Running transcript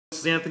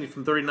is Anthony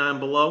from 39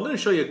 Below. I'm going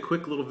to show you a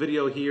quick little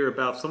video here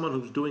about someone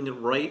who's doing it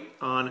right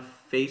on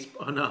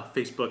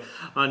Facebook,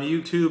 on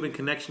YouTube in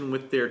connection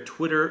with their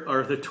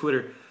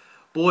Twitter,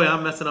 boy,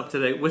 I'm messing up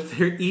today, with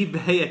their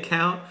eBay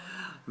account.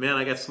 Man,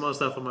 I got some other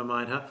stuff on my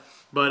mind, huh?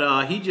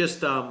 But he just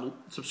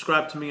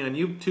subscribed to me on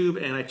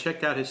YouTube, and I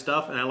checked out his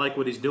stuff, and I like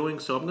what he's doing.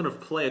 So I'm going to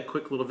play a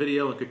quick little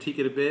video and critique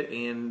it a bit,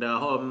 and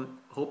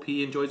hope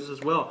he enjoys this as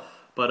well.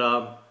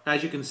 But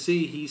as you can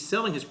see, he's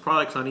selling his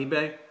products on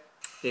eBay,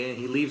 and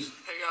he leaves.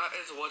 Hey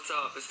guys, what's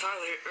up? It's Tyler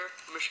here,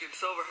 Michigan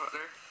Silver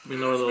Hunter. We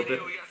know a little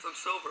bit. We got some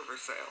silver for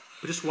sale.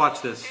 But just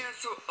watch this. And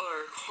some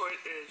other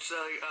coinage.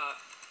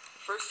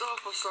 First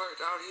off, we'll start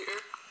down here.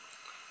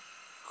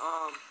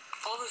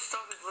 All this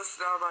stuff is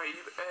listed on my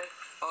eBay.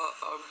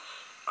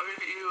 I'll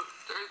give you,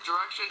 there's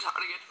directions how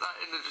to get to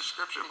that in the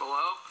description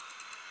below.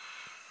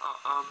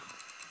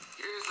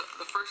 Here's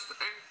the first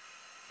thing.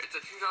 It's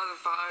a 2005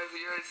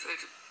 United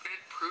States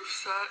bid proof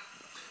set.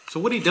 So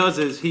what he does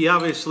is, he's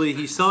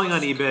selling on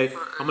eBay.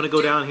 I'm going to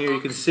go down here. You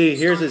can see,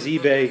 here's his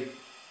eBay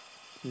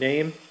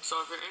name. So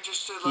if you're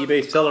interested,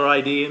 eBay seller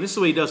ID. And this is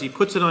what he does. He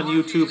puts it on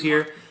YouTube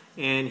here,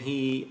 and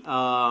he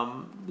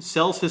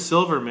sells his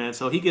silver, man.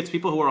 So he gets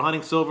people who are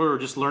hunting silver or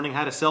just learning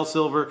how to sell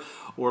silver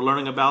or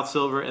learning about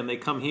silver, and they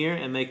come here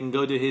and they can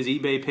go to his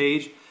eBay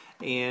page,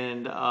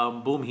 and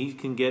boom, he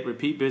can get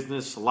repeat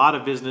business, a lot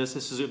of business.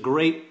 This is a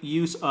great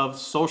use of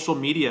social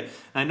media.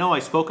 I know I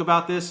spoke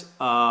about this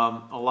a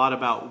lot,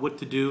 about what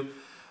to do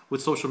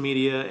with social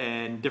media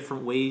and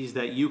different ways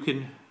that you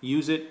can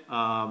use it.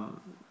 I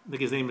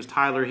think his name is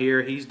Tyler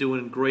here. He's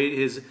doing great.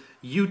 His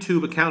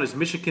YouTube account is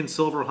Michigan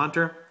Silver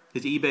Hunter.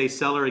 His eBay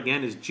seller,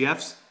 again, is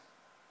Jeff's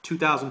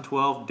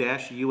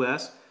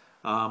 2012-US.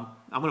 I'm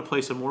going to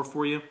play some more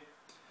for you.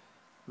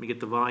 Let me get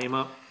the volume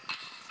up.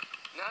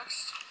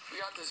 Next, we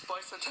got this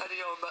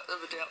bicentennial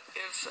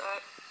medallion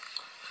set.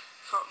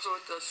 Comes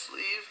with the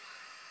sleeve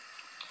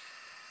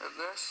and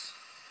this.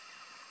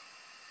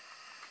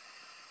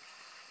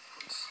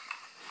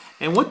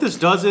 And what this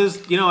does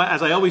is, you know,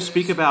 as I always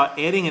speak about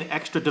adding an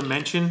extra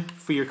dimension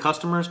for your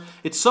customers,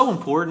 it's so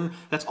important.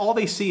 That's all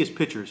they see is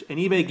pictures. And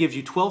eBay gives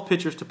you 12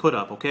 pictures to put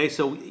up, okay?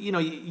 So, you know,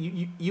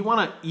 you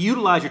want to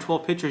utilize your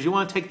 12 pictures. You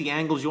want to take the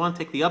angles, you want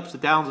to take the ups, the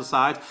downs, the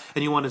sides,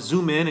 and you want to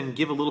zoom in and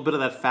give a little bit of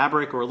that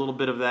fabric or a little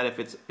bit of that if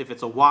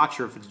it's a watch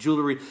or if it's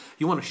jewelry.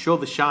 You want to show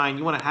the shine.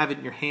 You want to have it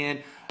in your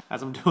hand.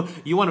 As I'm doing,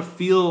 you want to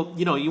feel,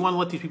 you know, you want to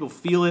let these people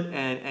feel it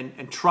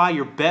and try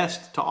your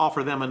best to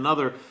offer them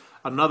another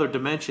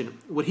dimension.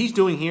 What he's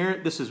doing here,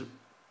 this is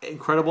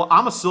incredible.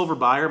 I'm a silver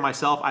buyer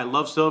myself. I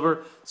love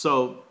silver.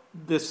 So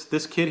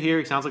this kid here,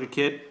 he sounds like a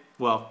kid.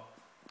 Well,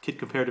 kid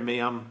compared to me,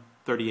 I'm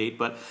 38.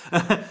 But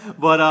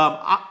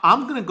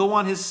I'm going to go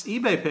on his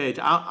eBay page.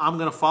 I'm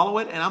going to follow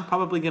it, and I'm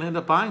probably going to end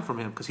up buying from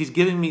him because he's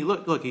giving me,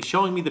 look, he's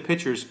showing me the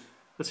pictures.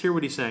 Let's hear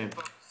what he's saying.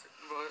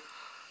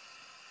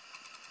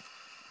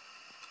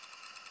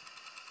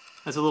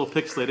 That's a little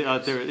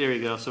pixelated. There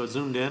you go. So it's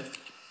zoomed in.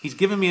 He's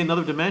giving me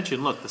another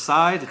dimension. Look, the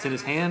sides, it's in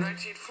his hand.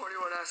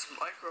 1941S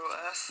Micro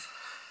S.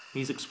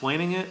 He's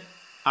explaining it.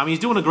 I mean, he's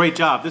doing a great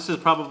job. This is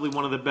probably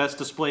one of the best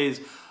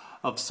displays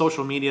of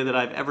social media that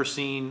I've ever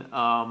seen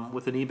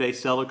with an eBay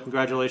seller.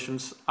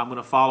 Congratulations. I'm going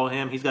to follow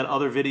him. He's got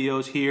other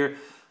videos here.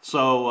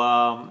 So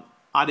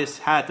I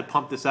just had to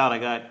pump this out.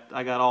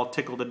 I got all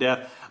tickled to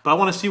death. But I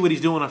want to see what he's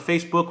doing on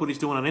Facebook, what he's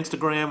doing on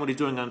Instagram, what he's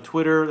doing on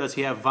Twitter. Does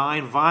he have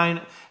Vine?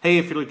 Vine. Hey,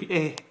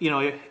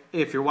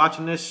 if you're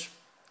watching this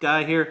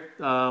guy here,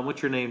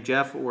 what's your name,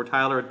 Jeff or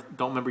Tyler?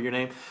 Don't remember your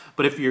name.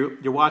 But if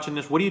you're watching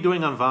this, what are you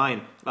doing on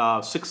Vine?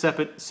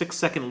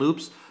 6-second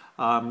loops.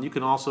 You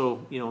can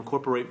also, you know,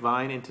 incorporate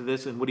Vine into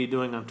this. And what are you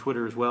doing on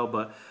Twitter as well?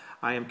 But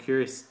I am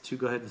curious to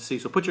go ahead and see.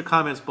 So put your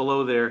comments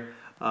below there,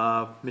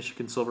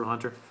 Michigan Silver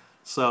Hunter.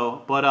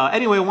 So, but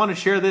anyway, I want to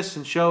share this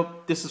and show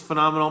this is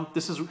phenomenal.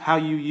 This is how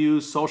you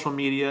use social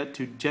media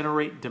to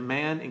generate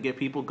demand and get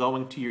people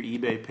going to your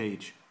eBay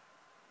page.